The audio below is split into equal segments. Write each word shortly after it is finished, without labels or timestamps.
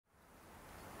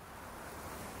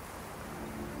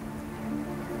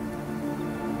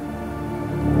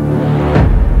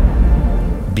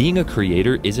Being a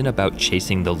creator isn't about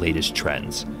chasing the latest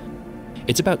trends.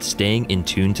 It's about staying in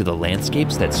tune to the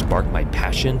landscapes that spark my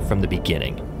passion from the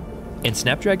beginning. And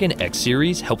Snapdragon X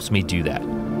Series helps me do that.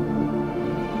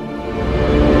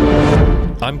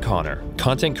 I'm Connor,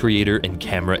 content creator and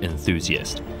camera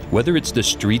enthusiast. Whether it's the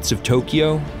streets of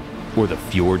Tokyo or the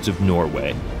fjords of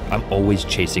Norway, I'm always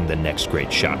chasing the next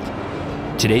great shot.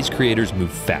 Today's creators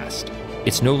move fast.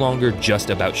 It's no longer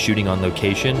just about shooting on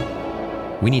location.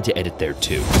 We need to edit there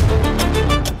too.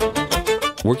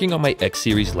 Working on my X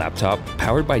Series laptop,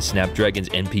 powered by Snapdragon's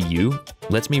NPU,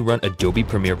 lets me run Adobe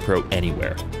Premiere Pro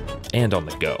anywhere and on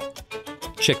the go.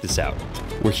 Check this out.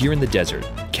 We're here in the desert,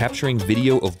 capturing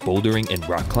video of bouldering and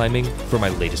rock climbing for my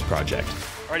latest project.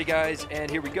 Alrighty guys,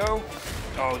 and here we go.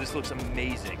 Oh, this looks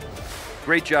amazing.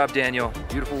 Great job, Daniel.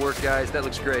 Beautiful work, guys. That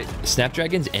looks great.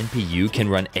 Snapdragon's NPU can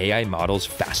run AI models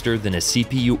faster than a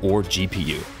CPU or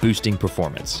GPU, boosting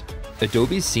performance.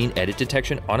 Adobe's scene edit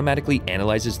detection automatically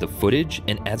analyzes the footage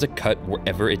and adds a cut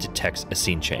wherever it detects a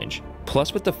scene change.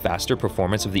 Plus, with the faster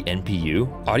performance of the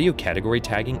NPU, audio category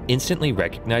tagging instantly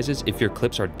recognizes if your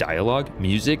clips are dialogue,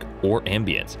 music, or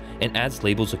ambience, and adds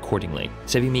labels accordingly,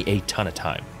 saving me a ton of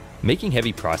time. Making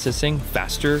heavy processing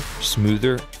faster,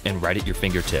 smoother, and right at your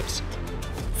fingertips,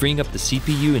 freeing up the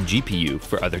CPU and GPU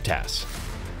for other tasks.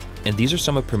 And these are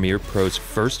some of Premiere Pro's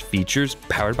first features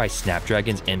powered by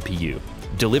Snapdragon's NPU,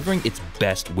 delivering its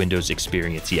best Windows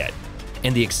experience yet.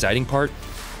 And the exciting part,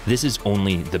 this is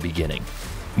only the beginning.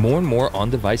 More and more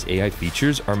on-device AI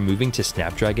features are moving to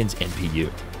Snapdragon's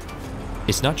NPU.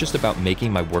 It's not just about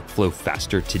making my workflow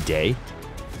faster today,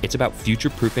 it's about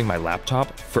future-proofing my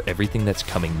laptop for everything that's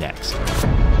coming next.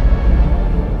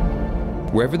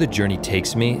 Wherever the journey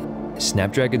takes me,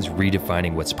 Snapdragon's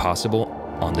redefining what's possible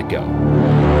on the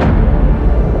go.